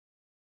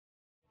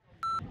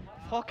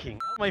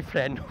Fucking hell, my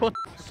friend. What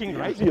fucking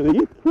right?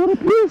 Really? What a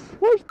piece!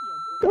 What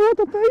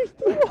a pace!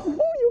 Oh,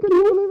 you can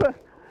believe it!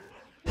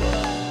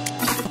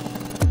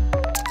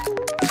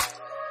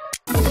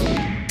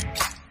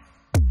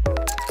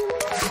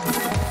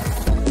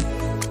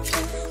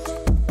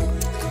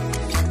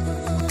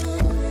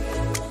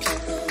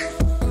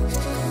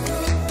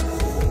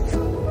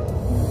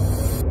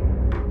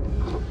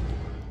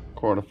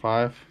 Quarter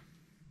 5,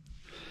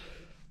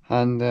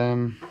 and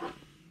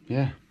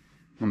yeah,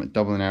 I'm at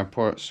Dublin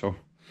Airport, so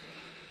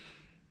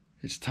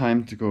it's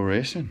time to go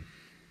racing.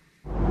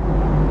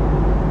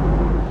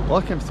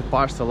 Welcome to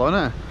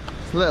Barcelona.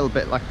 It's a little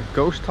bit like a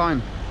ghost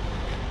town,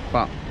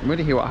 but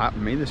really hear what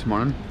happened to me this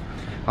morning.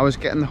 I was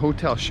getting the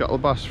hotel shuttle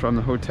bus from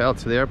the hotel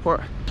to the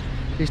airport.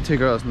 These two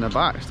girls in the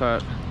back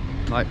started,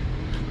 like,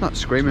 not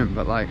screaming,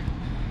 but like,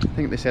 I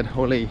think they said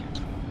holy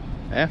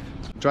F.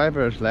 The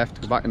driver has left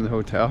to go back into the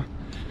hotel.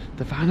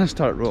 The van has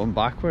started rolling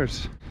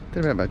backwards.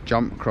 Did a bit of a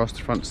jump across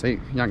the front seat,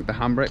 yanked the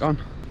handbrake on.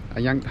 I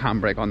yanked the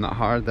handbrake on that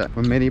hard that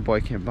when Matey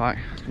boy came back,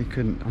 he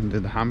couldn't undo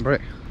the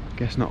handbrake.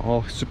 Guess not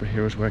all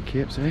superheroes wear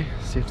capes, eh?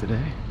 Save the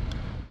day.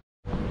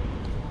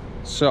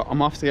 So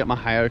I'm off to get my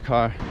hire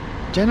car.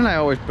 Generally I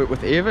always book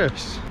with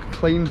Avis.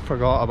 Clean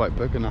forgot about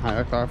booking a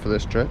hire car for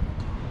this trip.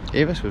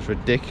 Avis was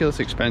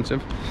ridiculously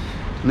expensive.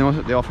 And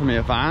they offered me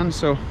a van,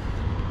 so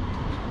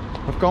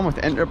I've gone with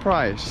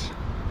Enterprise.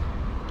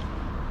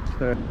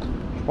 So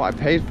what I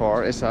paid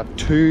for is a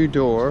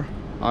 2-door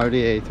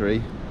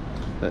RD4.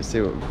 Let's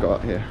see what we've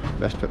got here.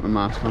 Best put my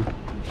mask on.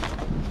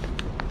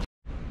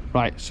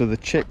 Right, so the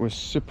chick was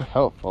super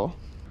helpful.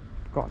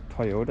 Got a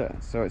Toyota,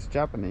 so it's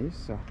Japanese,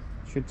 so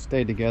should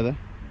stay together.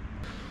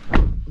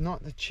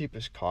 Not the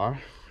cheapest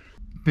car.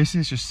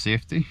 Basically it's just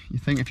safety. You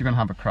think if you're gonna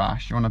have a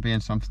crash, you wanna be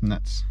in something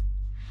that's,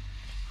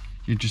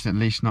 you're just at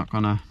least not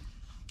gonna,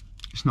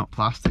 it's not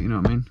plastic, you know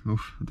what I mean?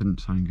 Oof, it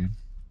didn't sound good.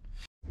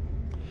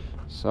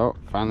 So,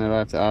 finally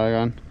arrived at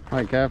Aragon.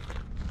 Right, Kev.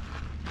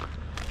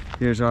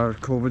 Here's our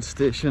COVID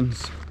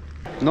stations.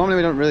 Normally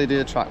we don't really do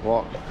a track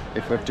walk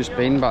if we've just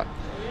been, but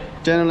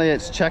generally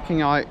it's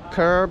checking out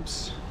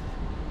curbs,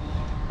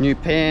 new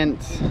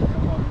paint,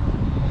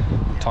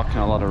 talking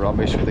a lot of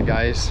rubbish with the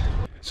guys.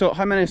 So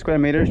how many square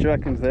meters do you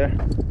reckon's there?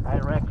 I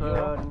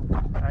reckon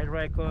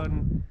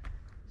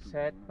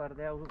set per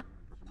day.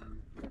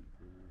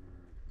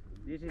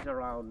 This is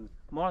around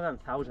more than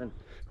 1,000.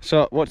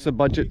 So what's the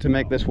budget to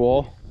make this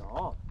wall?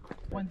 No.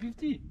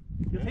 150.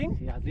 You think?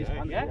 Yeah, at least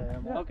 100.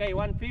 Yeah? Okay,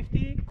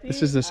 150.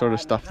 This is the sort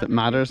of stuff that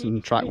matters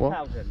in track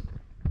walk.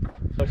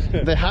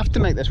 They have to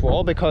make this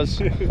wall because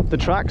the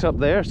track's up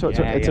there, so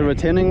it's a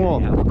retaining wall.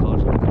 Yeah, of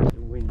course.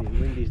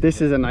 Windy. This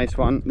is a nice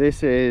one.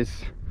 This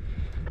is,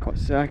 what,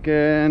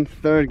 second,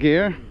 third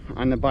gear,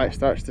 and the bike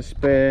starts to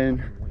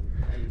spin.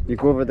 You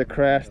go over the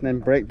crest and then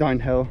brake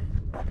downhill,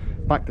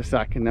 back to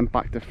second, then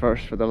back to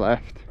first for the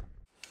left.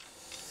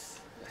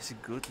 That's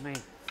good, man.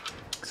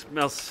 It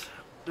smells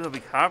a little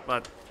bit hard,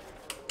 but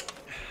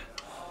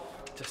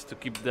just to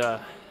keep the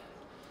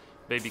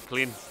baby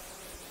clean.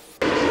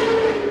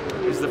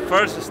 It's the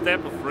first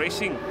step of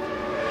racing.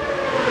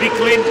 Be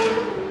clean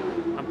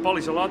and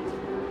polish a lot.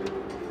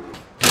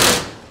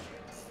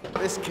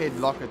 This kid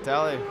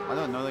Locatelli, I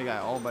don't know the guy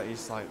at all, but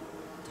he's like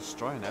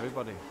destroying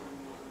everybody.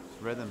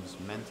 His rhythm's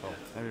mental.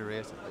 Every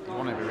race, he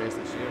won every race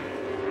this year.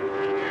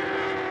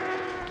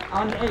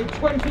 And a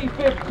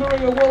 25th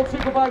career World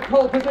Superbike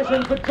pole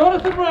position for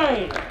Jonathan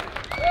Ray.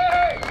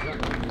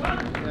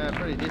 Yeah,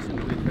 pretty decent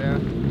to be fair.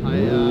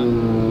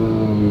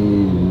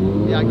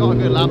 I got a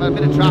good lap, a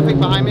bit of traffic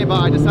behind me, but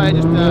I decided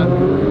just to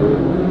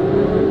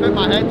put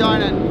my head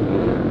down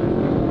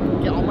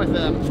and get on with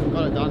it.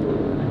 Got it done.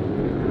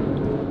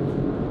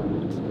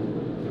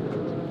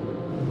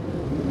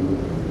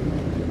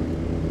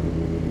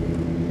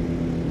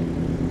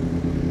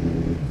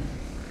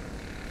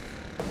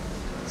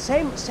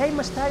 Same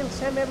style,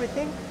 same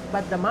everything,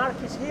 but the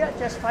mark is here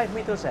just 5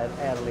 meters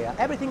earlier.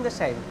 Everything the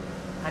same,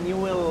 and you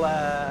will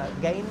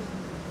gain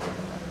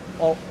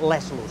or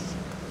less loose.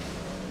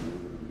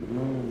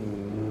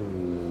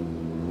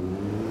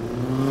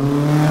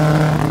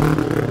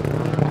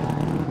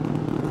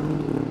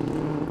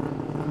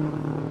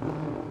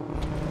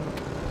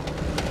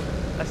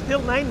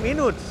 Still 9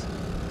 minutes,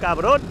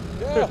 cabrón.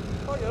 Yeah,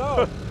 oh, you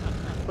know.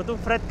 Put un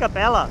fred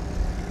capella.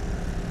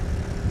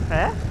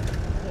 Eh?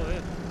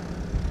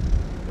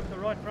 Put the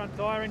right front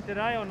tyre in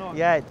today or not?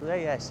 Yeah,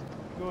 today, yes.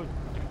 Good.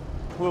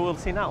 We will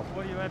see now.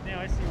 What do you have now?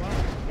 AC1?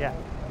 Yeah.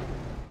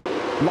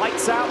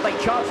 Lights out, they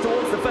charge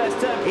towards the first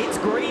turn. It's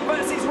green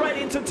versus red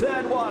into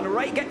turn 1.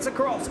 Ray gets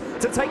across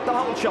to take the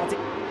whole shot.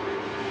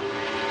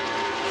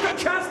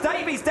 Chaz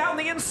Davies down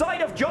the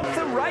inside of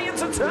Jonathan Ray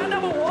into turn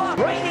number 1.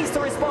 Ray needs to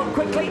respond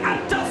quickly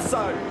and does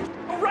so.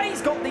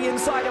 Ray's got the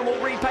inside and will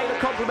repay the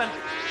compliment.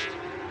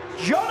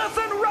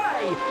 Jonathan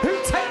Ray, who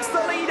takes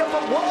the lead of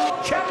the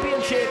World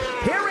Championship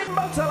here in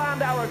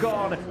Motorland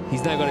Aragon.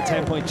 He's now got a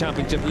 10-point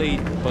championship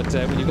lead, but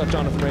when you've got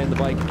Jonathan Ray on the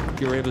bike,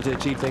 you're able to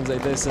achieve things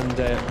like this, and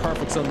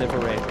perfect Sunday for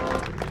Ray.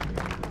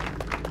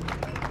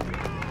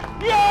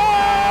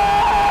 Yeah!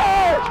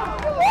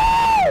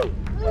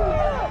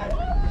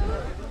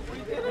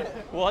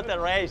 What a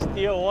race,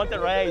 Theo, what a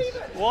race.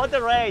 What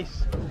a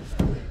race.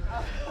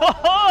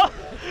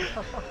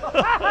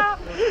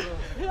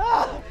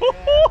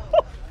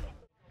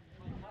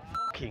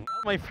 Fucking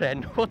hell, my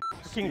friend, what a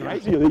fucking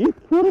race.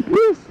 What a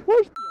pace!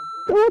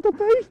 What a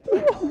pace!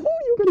 Oh,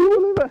 you can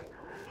believe it!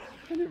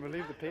 Can you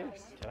believe the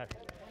pace?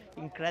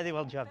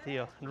 Incredible job,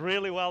 Theo.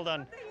 Really well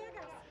done.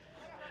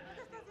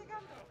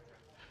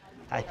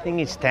 I think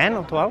it's 10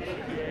 or 12.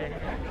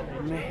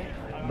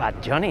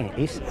 But Johnny,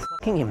 it's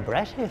fucking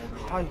impressive.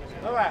 I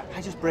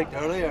just braked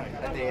earlier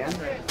at the end.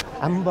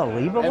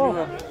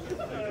 Unbelievable.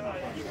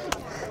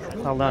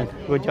 Well done.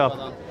 Good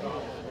job.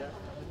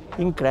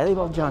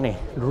 Incredible, Johnny.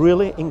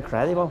 Really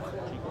incredible.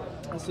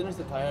 As soon as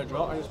the tyre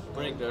dropped, I just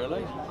braked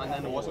early, and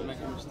then I wasn't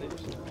making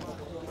mistakes.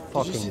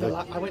 Fucking good.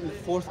 I went in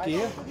 4th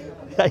gear.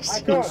 I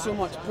see. Got so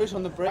much push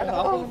on the brake.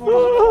 I'm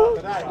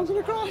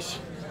gonna crash.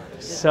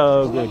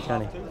 So good,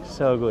 Johnny.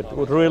 So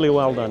good. Really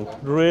well done.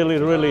 Really,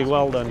 really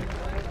well done.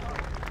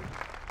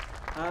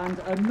 And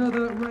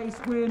another race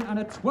win and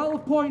a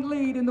 12-point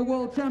lead in the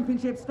World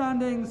Championship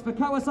standings for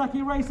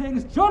Kawasaki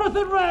Racing's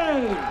Jonathan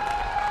Rea.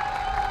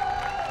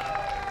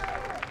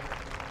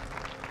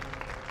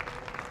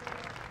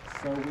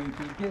 So we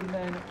begin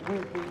then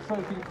with the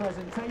trophy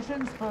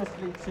presentations.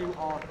 Firstly to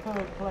our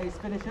 3rd place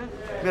finisher.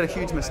 Made a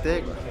huge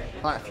mistake,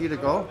 like a few to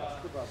go.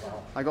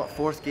 I got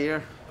 4th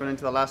gear going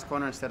into the last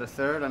corner instead of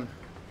 3rd, and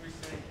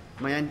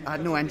I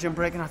had no engine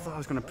brake, and I thought I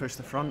was going to push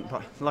the front,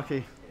 but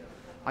lucky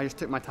I just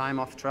took my time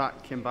off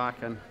track, came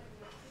back, and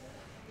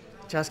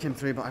Chaz came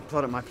through, but I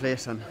plotted my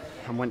place and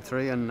went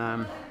through and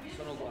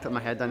put my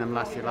head down in the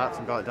last few laps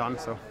and got it done.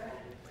 So,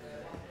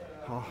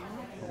 oh,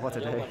 what a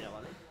day.